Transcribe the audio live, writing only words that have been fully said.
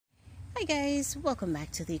Hi guys, welcome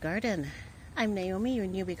back to the garden. I'm Naomi, your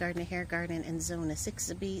newbie gardener here, gardening in Zone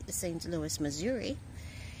 6B, St. Louis, Missouri.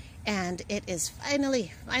 And it is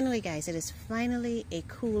finally guys, it is finally a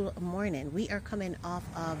cool morning. We are coming off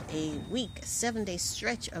of a week, 7-day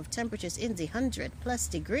stretch of temperatures in the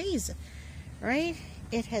 100+ degrees, right?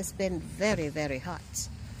 It has been very, very hot.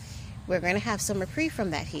 We're going to have some reprieve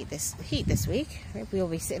from that heat this week. Right? We will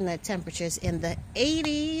be sitting at temperatures in the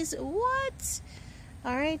 80s. What?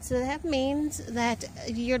 All right, so that means that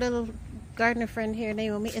your little gardener friend here,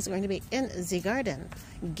 Naomi, is going to be in the garden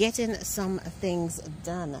getting some things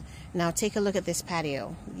done. Now take a look at this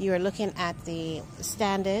patio. You are looking at the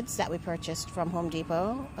standards that we purchased from Home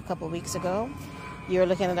Depot a couple weeks ago. You're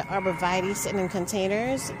looking at the arborvitae sitting in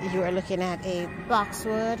containers. You are looking at a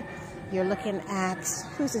boxwood. You're looking at,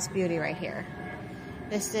 who's this beauty right here?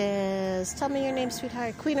 This is, tell me your name,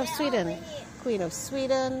 sweetheart. Queen of Sweden. Queen of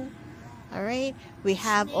Sweden. All right, we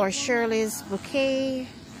have our Shirley's bouquet.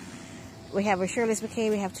 We have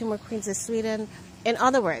 2 more Queens of Sweden. In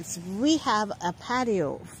other words, we have a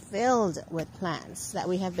patio filled with plants that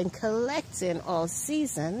we have been collecting all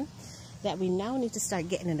season that we now need to start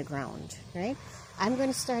getting in the ground, right? I'm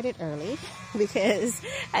going to start it early because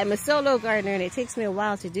I'm a solo gardener and it takes me a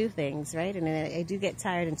while to do things, right? And then I do get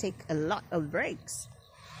tired and take a lot of breaks.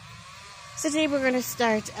 So today we're going to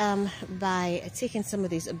start by taking some of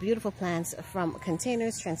these beautiful plants from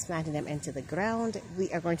containers, transplanting them into the ground.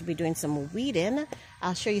 We are going to be doing some weeding.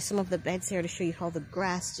 I'll show you some of the beds here to show you how the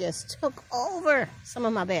grass just took over some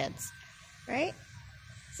of my beds, right?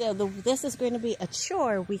 So this is going to be a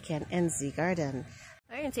chore weekend in the garden.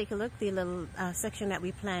 All right, and take a look. The little section that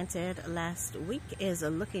we planted last week is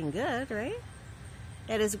looking good, right?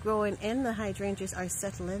 It is growing in. The hydrangeas are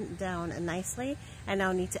settling down nicely. I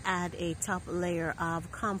now need to add a top layer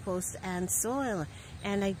of compost and soil.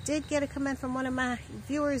 And I did get a comment from one of my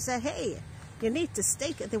viewers that, hey, you need to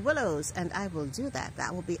stake the willows. And I will do that.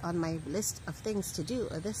 That will be on my list of things to do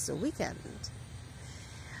this weekend.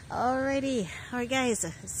 Alrighty. Alright guys,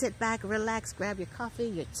 sit back, relax, grab your coffee,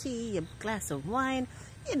 your tea, your glass of wine.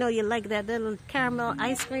 You know you like that little caramel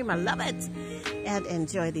ice cream. I love it. And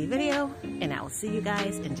enjoy the video. And I will see you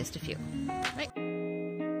guys in just a few. Bye.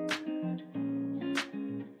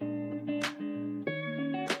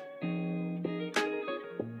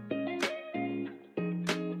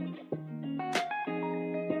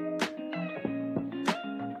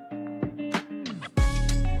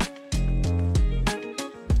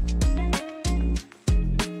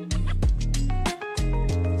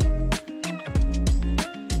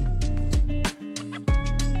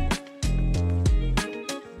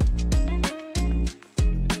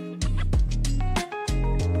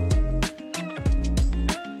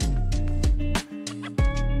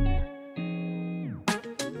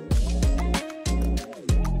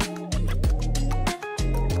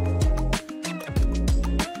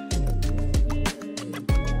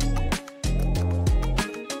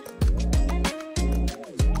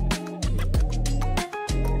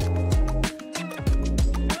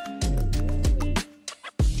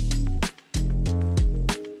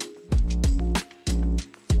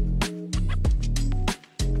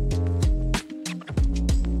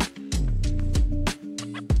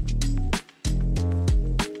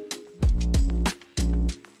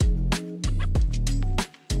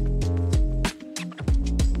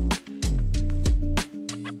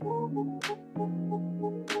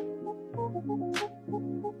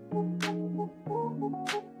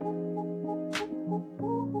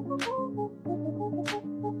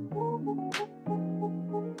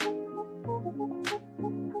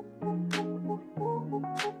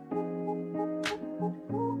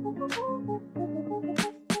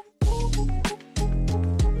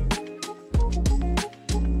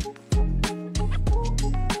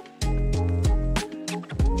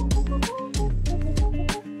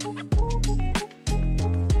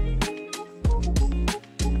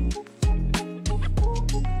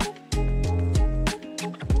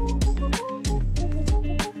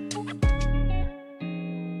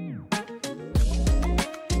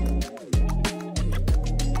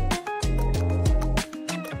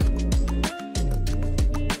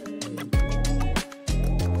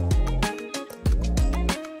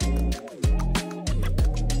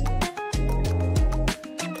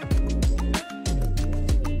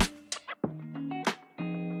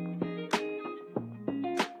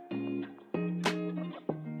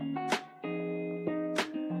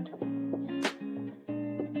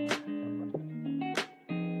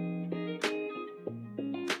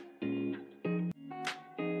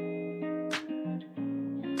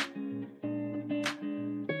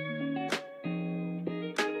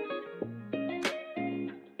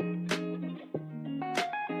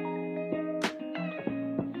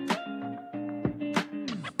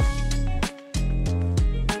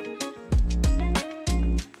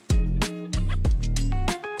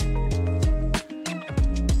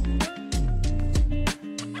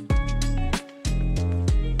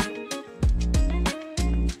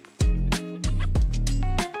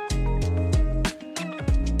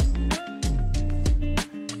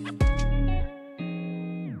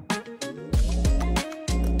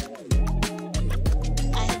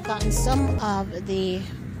 gotten some of the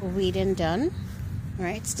weeding done.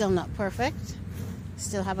 Right, still not perfect.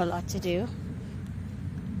 Still have a lot to do.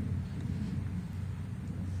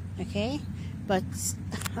 Okay, but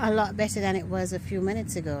a lot better than it was a few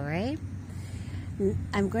minutes ago, right?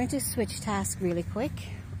 I'm going to switch task really quick,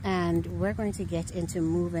 and we're going to get into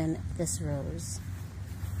moving this rose.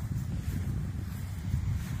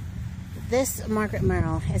 This Margaret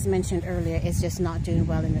Merle, as mentioned earlier, is just not doing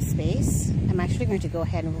well in the space. I'm actually going to go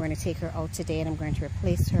ahead and we're going to take her out today, and I'm going to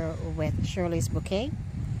replace her with Shirley's bouquet.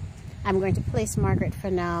 I'm going to place Margaret for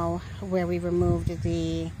now where we removed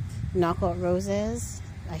the knockout roses.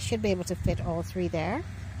 I should be able to fit all three there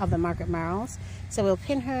of the Margaret Merles. So we'll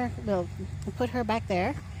pin her, we'll put her back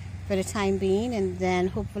there for the time being, and then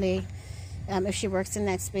hopefully if she works in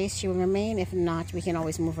that space, she will remain. If not, we can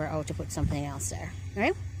always move her out to put something else there. All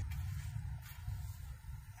right?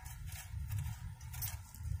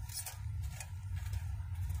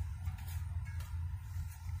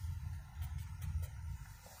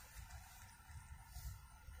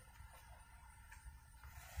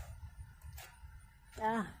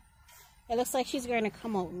 It looks like she's going to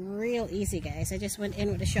come out real easy, guys. I just went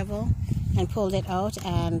in with a shovel and pulled it out,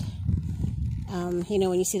 and you know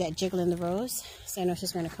when you see that jiggle in the rose, so I know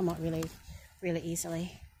she's going to come out really, really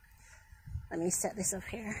easily. Let me set this up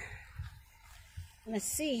here. Let's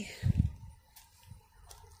see.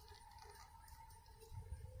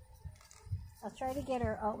 I'll try to get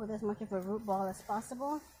her out with as much of a root ball as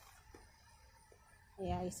possible.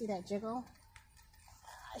 Yeah, you see that jiggle?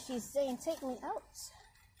 She's saying, take me out.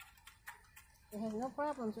 It has no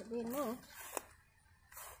problems with being moved.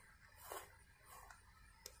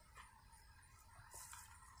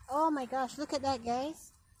 Oh my gosh, look at that,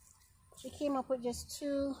 guys. She came up with just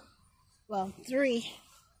three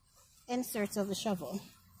inserts of the shovel.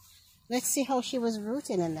 Let's see how she was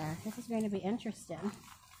rooting in there. This is going to be interesting.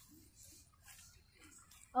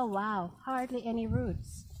 Oh wow, hardly any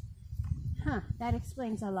roots. Huh, that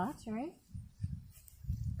explains a lot, right?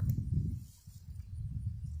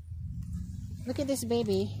 Look at this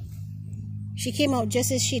baby. She came out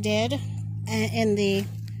just as she did in the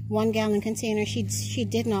 1 gallon container. She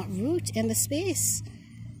did not root in the space.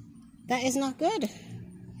 That is not good.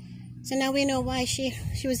 So now we know why she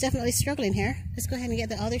was definitely struggling here. Let's go ahead and get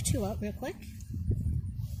the other two out real quick.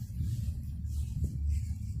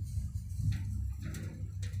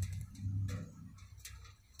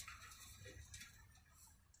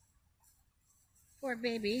 Poor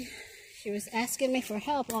baby. She was asking me for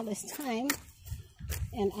help all this time,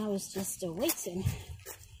 and I was just waiting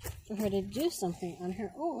for her to do something on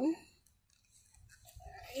her own.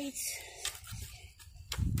 Alright.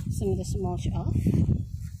 Some of this mulch off.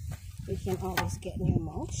 We can always get new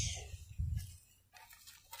mulch.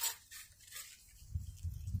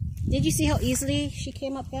 Did you see how easily she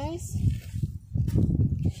came up, guys?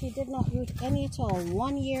 She did not root any at all.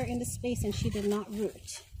 1 year in the space and she did not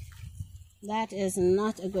root. That is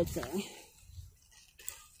not a good thing.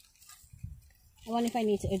 I wonder if I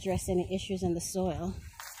need to address any issues in the soil.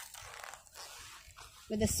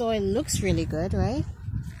 But the soil looks really good, right?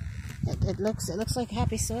 It looks like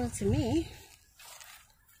happy soil to me.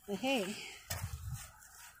 But hey.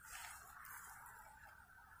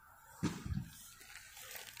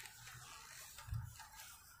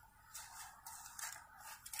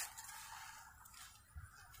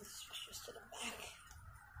 Just to the back.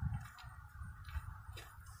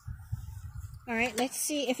 All right, let's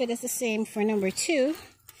see if it is the same for number 2.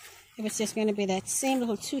 If it's just going to be that same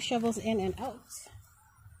little 2 shovels in and out.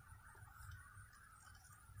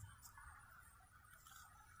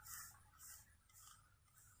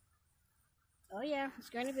 Oh yeah, it's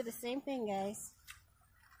going to be the same thing, guys.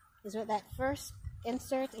 Because with that first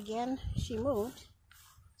insert, again, she moved.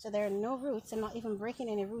 So there are no roots. I'm not even breaking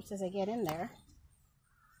any roots as I get in there.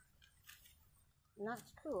 Not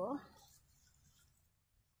cool.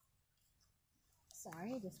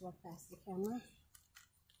 Sorry, just walked past the camera.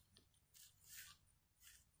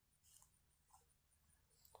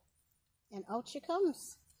 And out she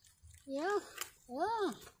comes. Yeah.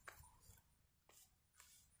 Yeah.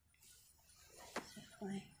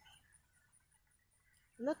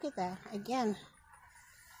 Look at that. Again.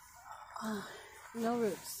 Oh, no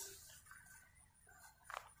roots.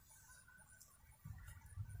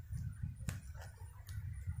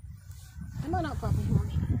 Come on out, puppy,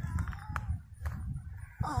 mommy.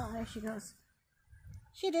 Oh, there she goes.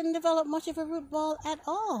 She didn't develop much of a root ball at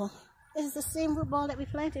all. This is the same root ball that we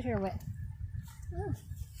planted her with. Oh.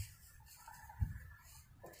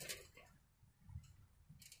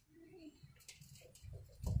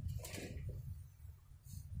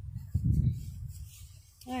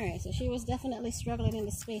 Alright, so she was definitely struggling in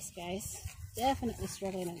the space, guys. Definitely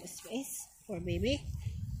struggling in the space. Poor baby.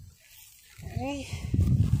 Alright.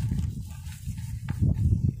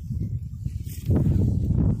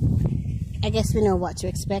 I guess we know what to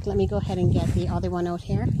expect. Let me go ahead and get the other one out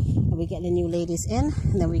here. And we get the new ladies in.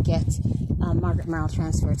 And then we get Margaret Merrill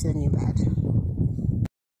transferred to the new bed.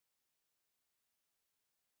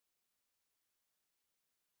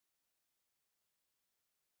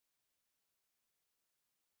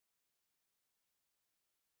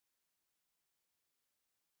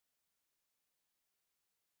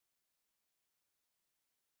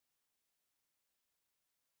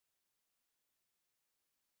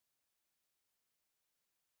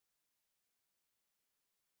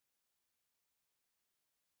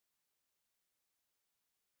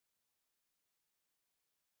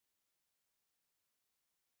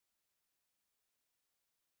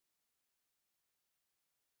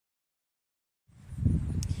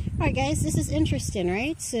 Alright guys, this is interesting,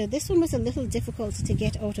 right? So this one was a little difficult to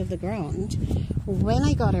get out of the ground. When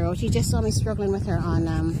I got her out, you just saw me struggling with her on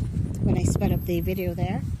when I sped up the video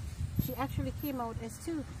there. She actually came out as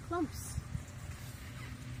 2 clumps.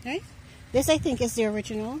 Right? This I think is the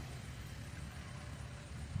original.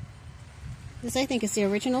 This I think is the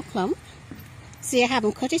original clump. See, I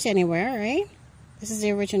haven't cut it anywhere, right? This is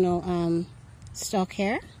the original stalk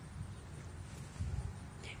hair.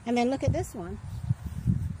 And then look at this one.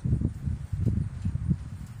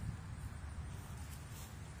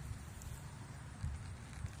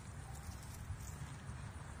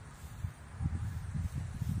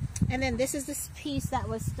 And then this is this piece that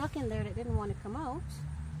was stuck in there that didn't want to come out.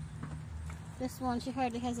 This one, she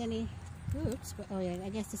hardly has any roots, but oh yeah, I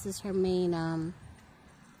guess this is her main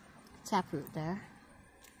taproot there.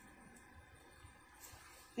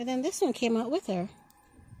 And then this one came out with her.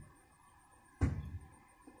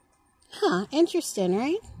 Huh, interesting,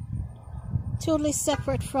 right? Totally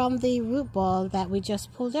separate from the root ball that we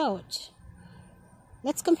just pulled out.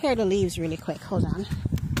 Let's compare the leaves really quick. Hold on.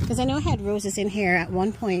 Because I know I had roses in here. At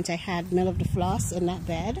one point I had Mill of the Floss in that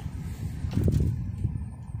bed.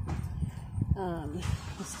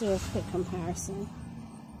 Let's do a quick comparison.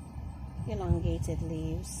 Elongated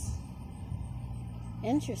leaves.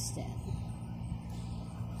 Interesting.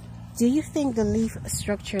 Do you think the leaf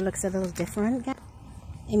structure looks a little different?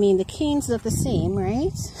 I mean, the canes look the same,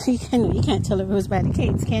 right? You can't tell a rose by the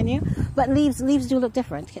canes, can you? But leaves do look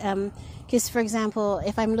different. Because, for example,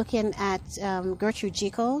 if I'm looking at Gertrude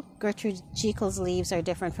Jekyll's leaves are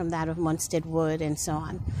different from that of Munstead Wood and so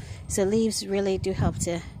on. So leaves really do help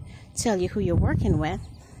to tell you who you're working with.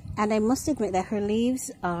 And I must admit that her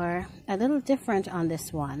leaves are a little different on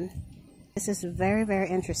this one. This is very, very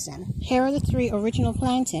interesting. Here are the 3 original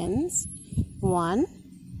plantains. 1,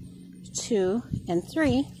 2, and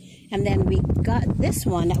 3. And then we got this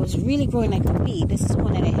one that was really growing like a weed. This is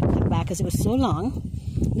one that I had cut back because it was so long.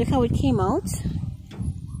 Look how it came out.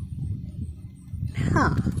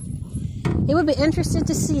 Huh. It would be interesting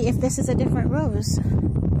to see if this is a different rose.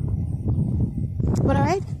 But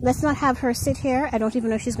alright, let's not have her sit here. I don't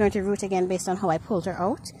even know if she's going to root again based on how I pulled her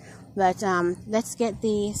out. But let's get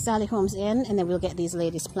the Sally Holmes in, and then we'll get these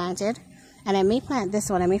ladies planted. And I may plant this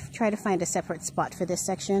one. I may try to find a separate spot for this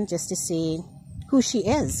section just to see who she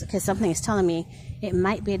is, because something is telling me it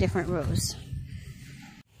might be a different rose.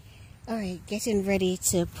 Alright, getting ready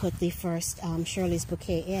to put the first Shirley's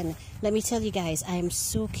bouquet in. Let me tell you guys, I am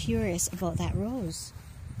so curious about that rose.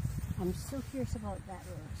 I'm so curious about that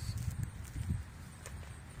rose.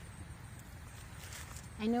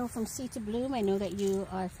 I know from seed to bloom, I know that you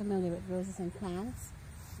are familiar with roses and plants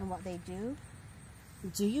and what they do.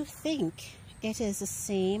 Do you think it is the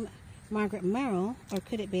same Margaret Merrill, or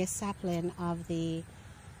could it be a sapling of the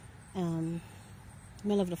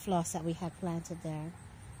Mill of the Floss that we had planted there?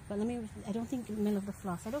 But I don't think Mill of the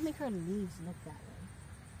Floss, I don't think her leaves look that way.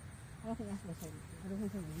 I don't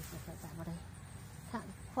think her leaves look like that, but I can't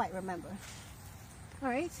quite remember.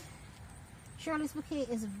 Alright, Shirley's bouquet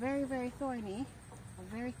is very, very thorny.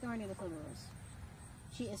 A very thorny little rose.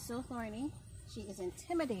 She is so thorny. She is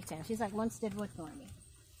intimidating. She's like Munstead Wood thorny.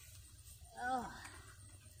 Oh.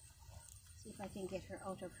 See if I can get her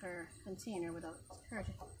out of her container without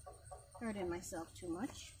hurting myself too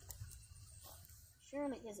much.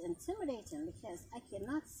 Shirley is intimidating because I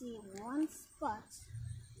cannot see one spot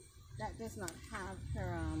that does not have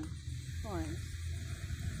her thorns.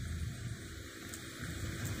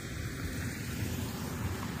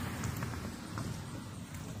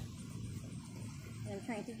 I'm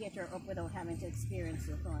trying to get her up without having to experience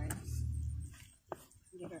the thorns.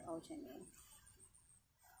 Get her out in there.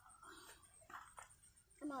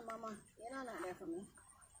 Come on, Mama. Get on out there for me.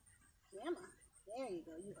 Gemma. There you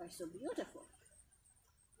go. You are so beautiful.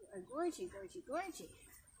 You are gorgy, gorgy, gorgy.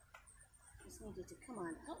 Just need you to come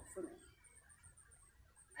on out for me.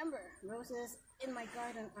 Remember, roses in my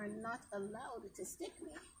garden are not allowed to stick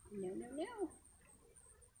me. No, no, no.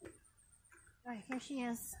 Alright, here she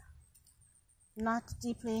is. Not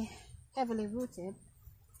deeply, heavily rooted,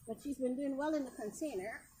 but she's been doing well in the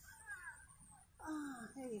container. Ah,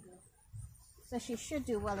 there you go. So she should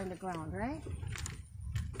do well in the ground, right?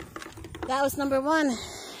 That was number one.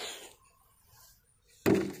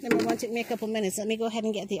 Number one took me a couple minutes. Let me go ahead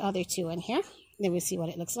and get the other two in here. Then we'll see what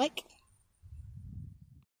it looks like.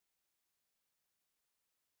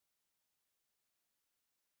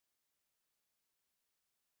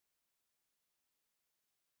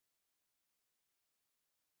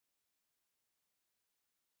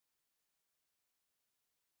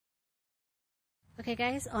 Okay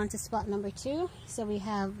guys, on to spot number two. So we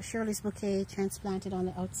have Shirley's bouquet transplanted on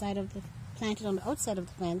the outside of the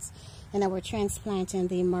fence, and now we're transplanting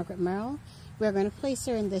the Margaret Merle. We're going to place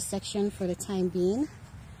her in this section for the time being.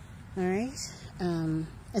 Alright,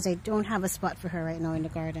 as I don't have a spot for her right now in the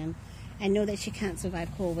garden. I know that she can't survive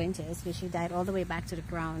cold winters because she died all the way back to the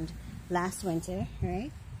ground last winter,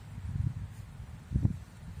 right?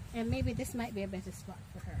 And maybe this might be a better spot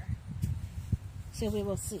for her. So we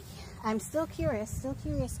will see. I'm still curious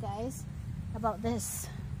guys, about this.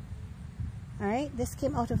 Alright, this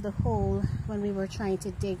came out of the hole when we were trying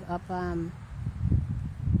to dig up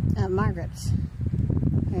Margaret.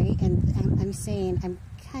 Right, and I'm saying I'm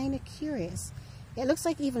kind of curious. It looks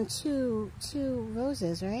like even two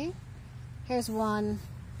roses, right? Here's one.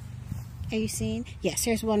 Are you seeing? Yes,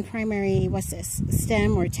 here's one primary, what's this,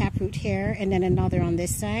 stem or taproot here, and then another on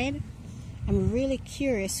this side. I'm really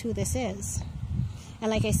curious who this is. And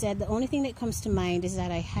like I said, the only thing that comes to mind is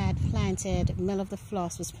that I had planted, Mill of the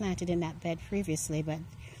Floss was planted in that bed previously, but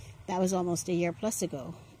that was almost a year plus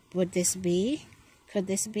ago. Would this be, could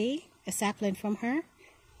this be a sapling from her?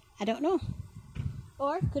 I don't know.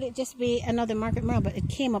 Or could it just be another Margaret Merle, but it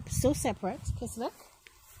came up so separate. Because look.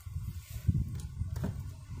 Let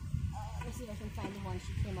me see if I can find the one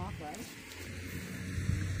she came off right.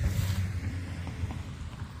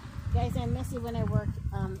 Guys, I'm messy when I work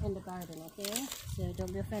in the garden, okay? So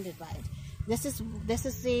don't be offended by it. This is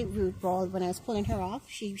the root ball. When I was pulling her off,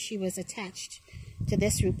 she was attached to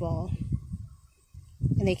this root ball,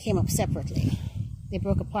 and they came up separately. They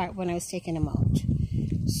broke apart when I was taking them out.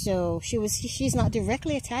 So she's not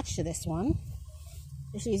directly attached to this one.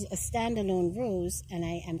 She's a standalone rose, and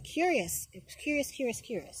I am curious.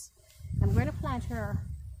 I'm going to plant her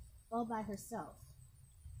all by herself,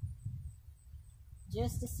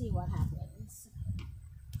 just to see what happens.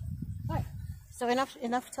 Alright, so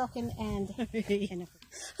enough talking and enough.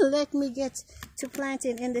 Let me get to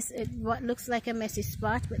planting in this what looks like a messy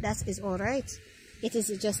spot, but that is alright. It is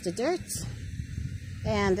just the dirt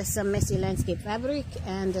and some messy landscape fabric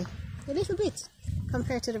and a little bit,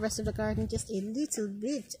 compared to the rest of the garden, just a little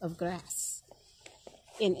bit of grass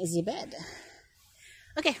in the bed.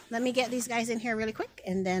 Okay, let me get these guys in here really quick,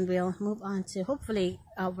 and then we'll move on to hopefully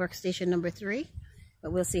workstation number 3.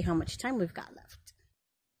 But we'll see how much time we've got left.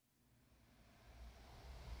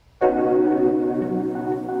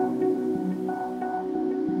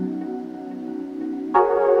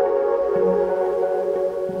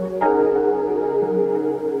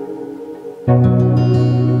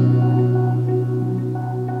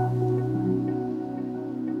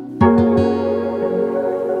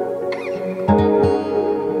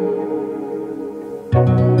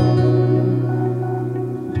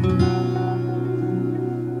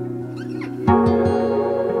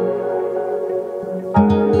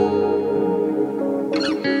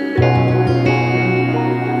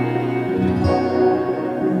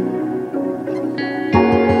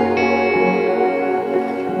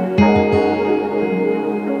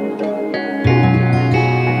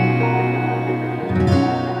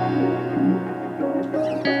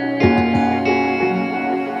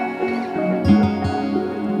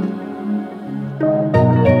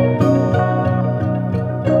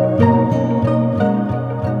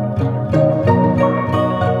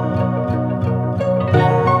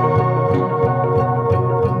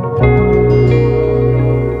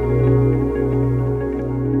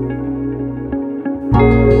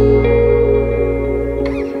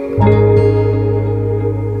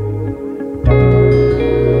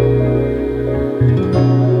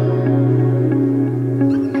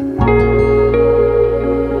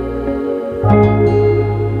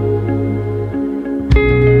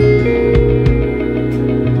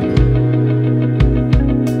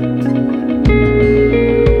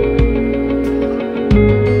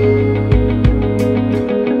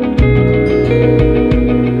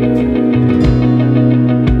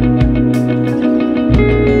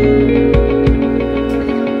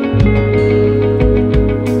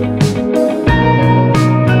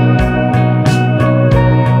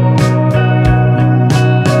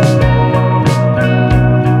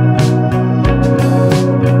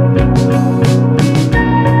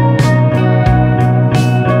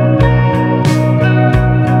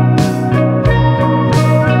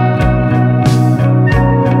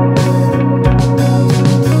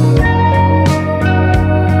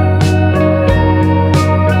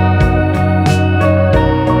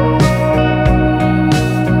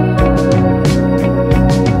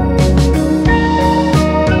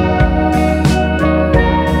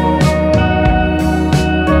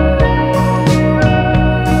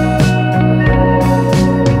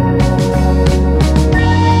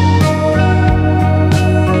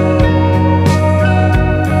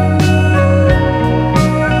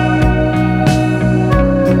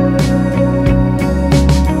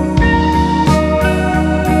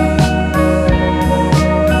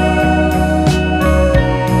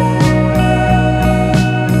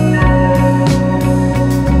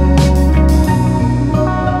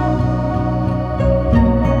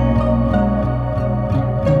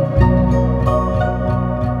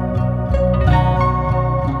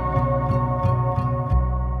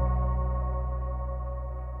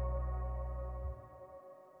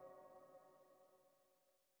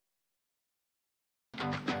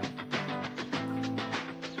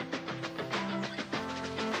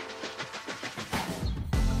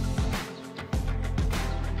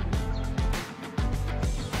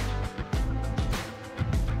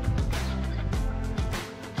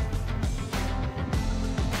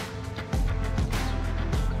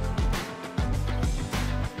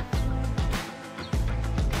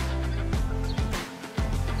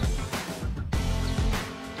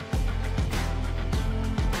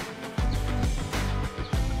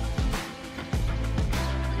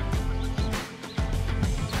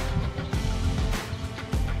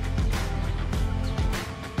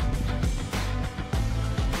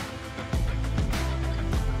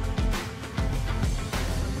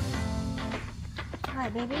 Hi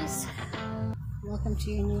babies, welcome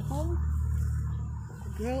to your new home.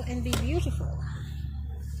 Grow and be beautiful.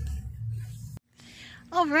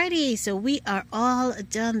 Alrighty, so we are all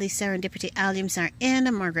done. The serendipity alliums are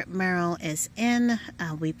in. Margaret Merrill is in.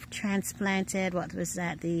 We've transplanted, what was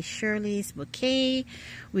that? The Shirley's bouquet.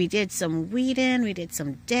 We did some weeding. We did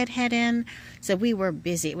some deadheading. So we were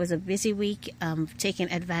busy. It was a busy week,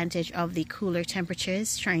 taking advantage of the cooler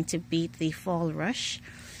temperatures, trying to beat the fall rush.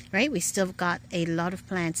 Right? We still got a lot of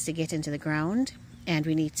plants to get into the ground, and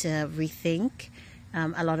we need to rethink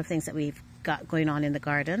a lot of things that we've got going on in the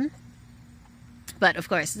garden. But of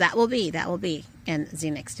course, that will be in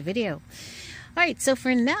the next video. All right, so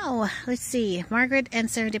for now, let's see. Margaret and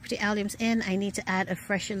serendipity alliums in. I need to add a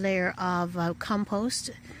fresh layer of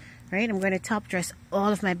compost. Right, I'm going to top dress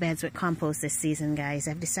all of my beds with compost this season, guys.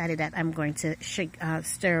 I've decided that I'm going to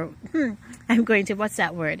what's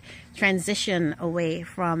that word? Transition away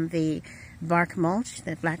from the bark mulch,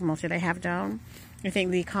 the black mulch that I have down. I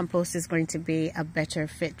think the compost is going to be a better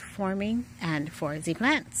fit for me and for the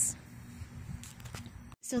plants.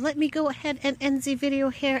 So let me go ahead and end the video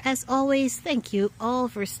here. As always, thank you all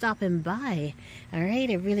for stopping by. All right,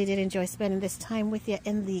 I really did enjoy spending this time with you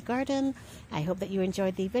in the garden. I hope that you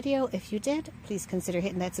enjoyed the video. If you did, please consider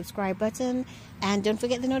hitting that subscribe button. And don't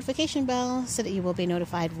forget the notification bell so that you will be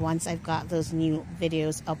notified once I've got those new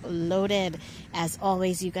videos uploaded. As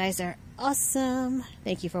always, you guys are awesome.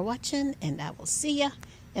 Thank you for watching, and I will see you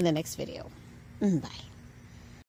in the next video. Bye.